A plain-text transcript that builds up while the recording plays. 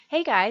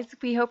Hey guys,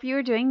 we hope you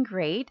are doing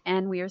great,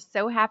 and we are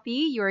so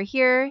happy you are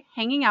here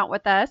hanging out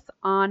with us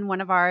on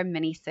one of our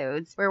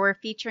mini-sodes where we're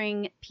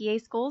featuring PA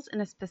schools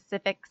in a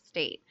specific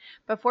state.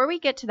 Before we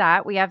get to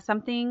that, we have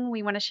something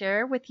we want to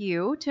share with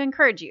you to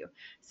encourage you.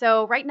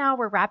 So right now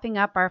we're wrapping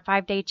up our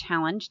 5-day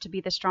challenge to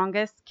be the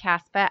strongest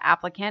CASPA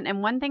applicant,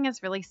 and one thing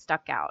has really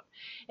stuck out.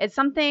 It's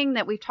something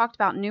that we've talked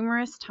about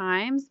numerous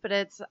times, but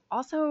it's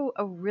also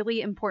a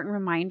really important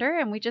reminder,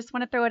 and we just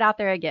want to throw it out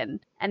there again.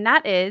 And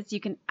that is, you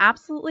can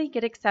absolutely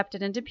get accepted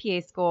into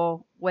PA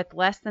school with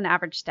less than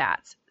average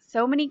stats.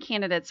 So many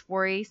candidates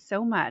worry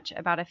so much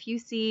about a few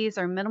C's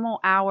or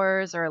minimal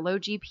hours or a low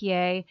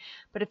GPA,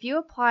 but if you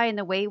apply in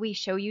the way we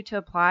show you to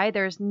apply,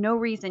 there's no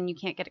reason you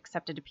can't get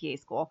accepted to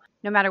PA school,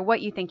 no matter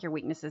what you think your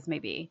weaknesses may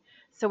be.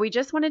 So we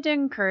just wanted to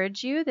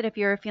encourage you that if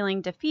you're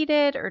feeling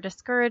defeated or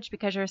discouraged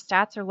because your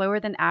stats are lower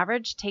than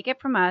average, take it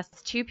from us,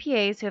 two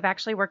PAs who have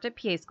actually worked at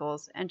PA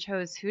schools and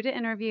chose who to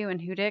interview and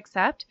who to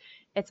accept.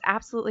 It's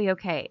absolutely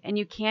okay, and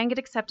you can get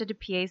accepted to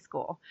PA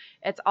school.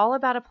 It's all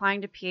about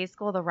applying to PA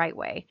school the right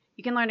way.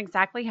 You can learn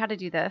exactly how to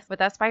do this with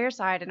us by your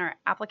side in our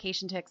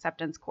application to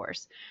acceptance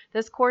course.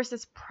 This course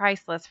is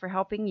priceless for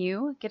helping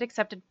you get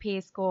accepted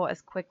to PA school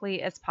as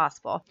quickly as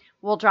possible.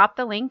 We'll drop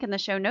the link in the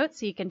show notes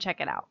so you can check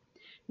it out.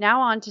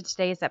 Now on to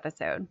today's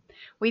episode.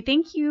 We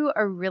think you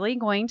are really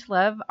going to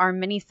love our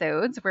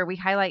mini-sodes where we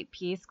highlight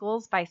PA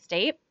schools by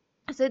state.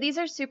 So these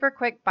are super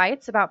quick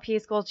bites about PA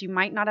schools you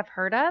might not have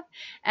heard of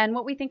and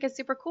what we think is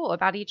super cool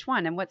about each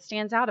one and what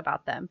stands out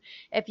about them.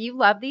 If you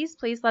love these,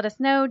 please let us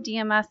know.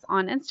 DM us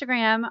on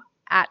Instagram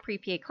at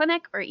Pre-PA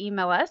Clinic or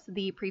email us,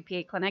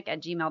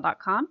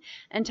 theprepaclinic@gmail.com,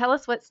 and tell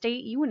us what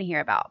state you want to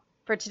hear about.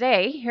 For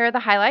today, here are the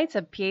highlights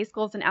of PA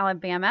schools in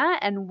Alabama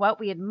and what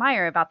we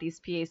admire about these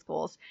PA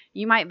schools.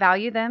 You might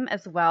value them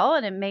as well,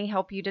 and it may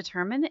help you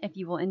determine if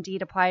you will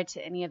indeed apply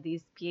to any of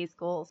these PA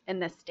schools in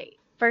this state.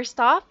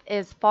 First off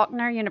is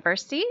Faulkner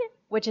University,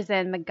 which is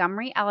in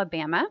Montgomery,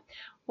 Alabama.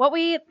 What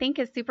we think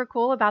is super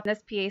cool about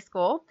this PA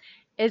school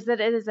is that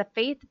it is a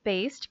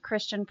faith-based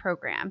Christian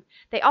program.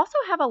 They also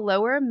have a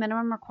lower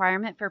minimum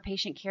requirement for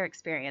patient care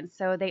experience,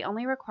 so they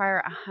only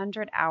require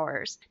 100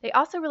 hours. They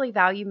also really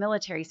value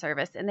military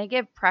service, and they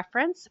give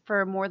preference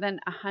for more than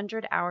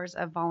 100 hours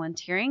of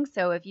volunteering.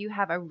 So if you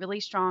have a really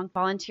strong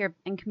volunteer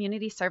and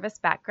community service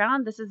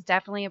background, this is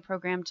definitely a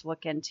program to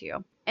look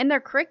into. In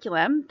their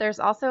curriculum, there's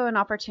also an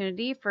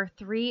opportunity for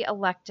 3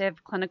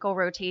 elective clinical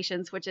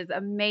rotations, which is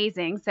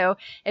amazing. So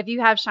if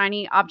you have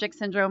shiny object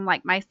syndrome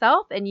like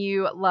myself and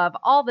you love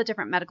all the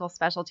different medical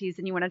specialties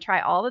and you want to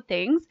try all the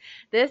things,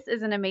 this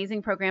is an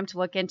amazing program to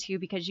look into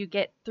because you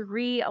get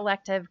 3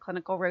 elective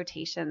clinical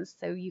rotations.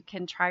 So you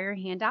can try your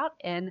hand out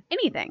in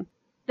anything.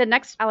 The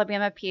next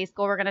Alabama PA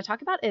school we're going to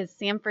talk about is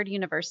Samford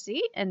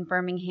University in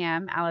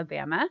Birmingham,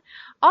 Alabama,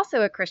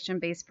 also a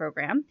Christian-based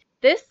program.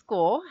 This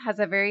school has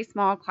a very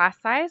small class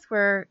size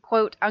where,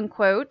 quote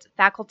unquote,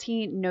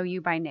 faculty know you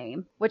by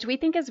name, which we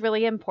think is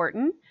really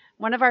important.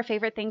 One of our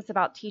favorite things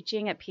about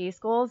teaching at PA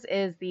schools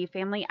is the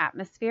family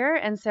atmosphere,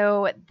 and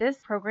so this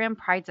program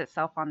prides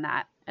itself on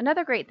that.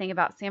 Another great thing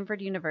about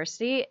Samford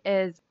University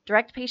is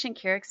direct patient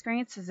care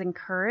experience is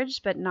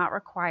encouraged but not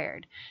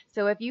required.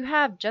 So if you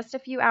have just a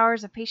few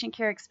hours of patient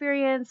care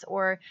experience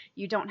or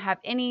you don't have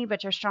any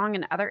but you're strong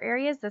in other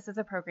areas, this is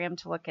a program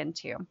to look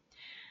into.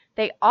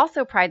 They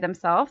also pride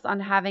themselves on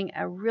having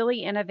a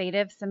really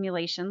innovative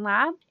simulation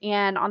lab,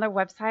 and on their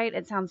website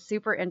it sounds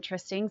super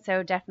interesting,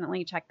 so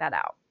definitely check that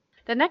out.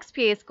 The next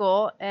PA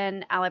school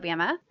in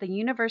Alabama, the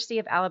University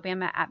of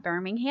Alabama at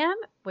Birmingham,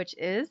 which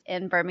is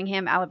in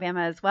Birmingham,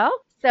 Alabama as well.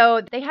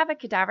 So they have a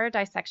cadaver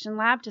dissection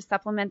lab to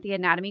supplement the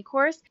anatomy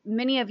course.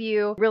 Many of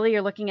you really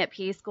are looking at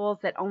PA schools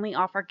that only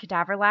offer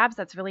cadaver labs.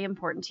 That's really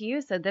important to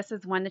you. So this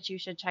is one that you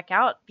should check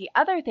out. The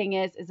other thing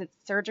is it's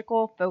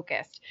surgical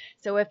focused.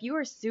 So if you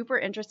are super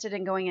interested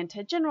in going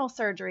into general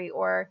surgery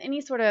or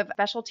any sort of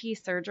specialty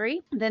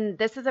surgery, then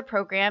this is a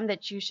program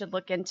that you should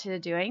look into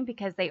doing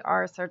because they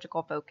are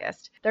surgical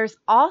focused. There's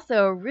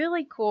also a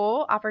really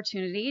cool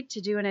opportunity to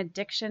do an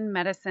addiction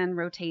medicine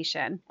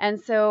rotation. And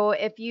so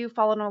if you've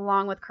followed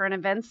along with current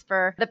events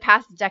for the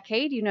past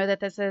decade, you know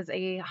that this is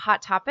a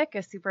hot topic,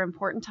 a super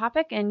important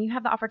topic, and you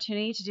have the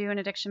opportunity to do an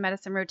addiction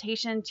medicine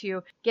rotation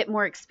to get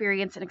more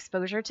experience and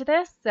exposure to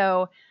this.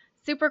 So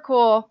super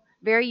cool,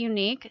 very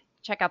unique.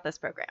 Check out this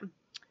program.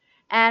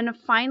 And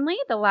finally,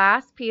 the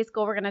last PA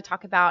school we're going to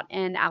talk about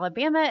in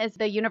Alabama is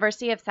the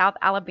University of South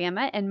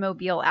Alabama in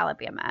Mobile,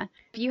 Alabama.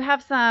 If you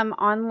have some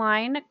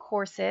online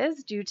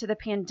courses due to the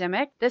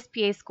pandemic, this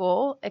PA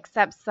school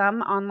accepts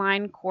some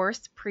online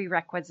course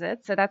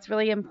prerequisites. So that's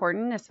really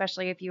important,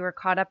 especially if you were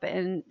caught up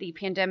in the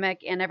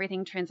pandemic and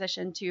everything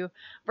transitioned to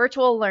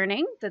virtual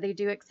learning. So they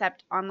do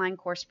accept online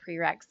course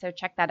prereqs. So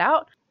check that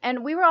out.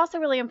 And we were also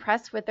really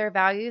impressed with their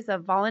values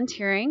of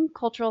volunteering,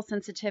 cultural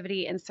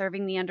sensitivity, and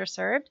serving the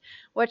underserved,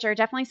 which are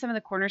definitely some of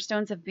the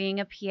cornerstones of being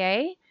a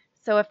PA.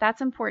 So if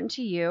that's important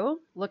to you,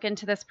 look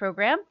into this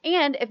program.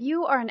 And if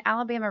you are an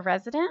Alabama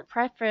resident,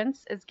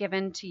 preference is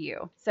given to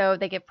you. So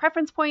they give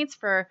preference points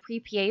for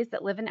pre-PAs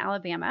that live in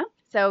Alabama.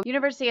 So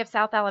University of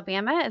South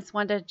Alabama is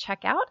one to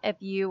check out if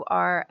you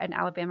are an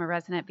Alabama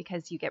resident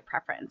because you get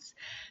preference.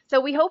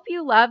 So we hope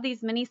you love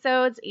these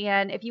mini-sodes,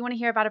 and if you want to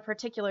hear about a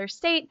particular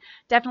state,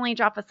 definitely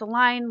drop us a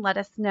line, let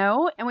us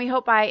know. And we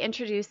hope by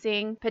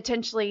introducing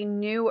potentially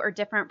new or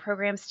different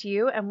programs to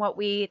you and what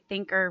we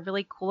think are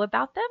really cool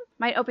about them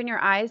might open your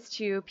eyes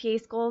to PA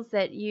schools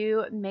that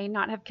you may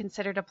not have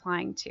considered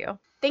applying to.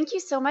 Thank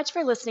you so much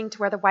for listening to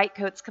Where the White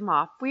Coats Come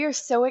Off. We are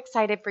so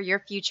excited for your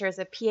future as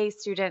a PA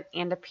student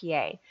and a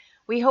PA.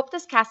 We hope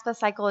this CASPA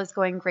cycle is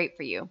going great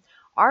for you.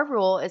 Our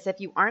rule is if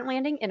you aren't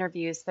landing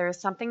interviews, there is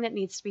something that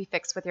needs to be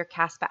fixed with your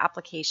CASPA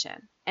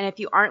application. And if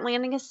you aren't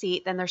landing a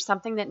seat, then there's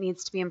something that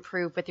needs to be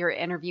improved with your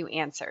interview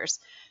answers.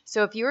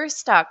 So if you are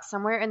stuck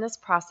somewhere in this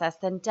process,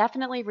 then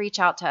definitely reach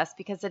out to us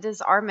because it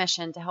is our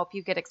mission to help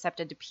you get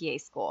accepted to PA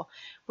school.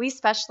 We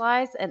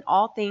specialize in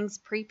all things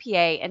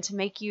pre-PA and to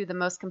make you the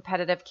most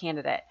competitive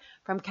candidate.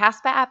 From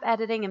CASPA app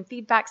editing and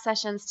feedback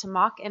sessions to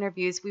mock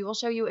interviews, we will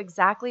show you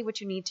exactly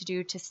what you need to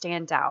do to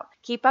stand out.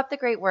 Keep up the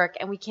great work,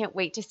 and we can't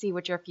wait to see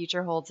what your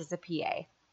future holds as a PA.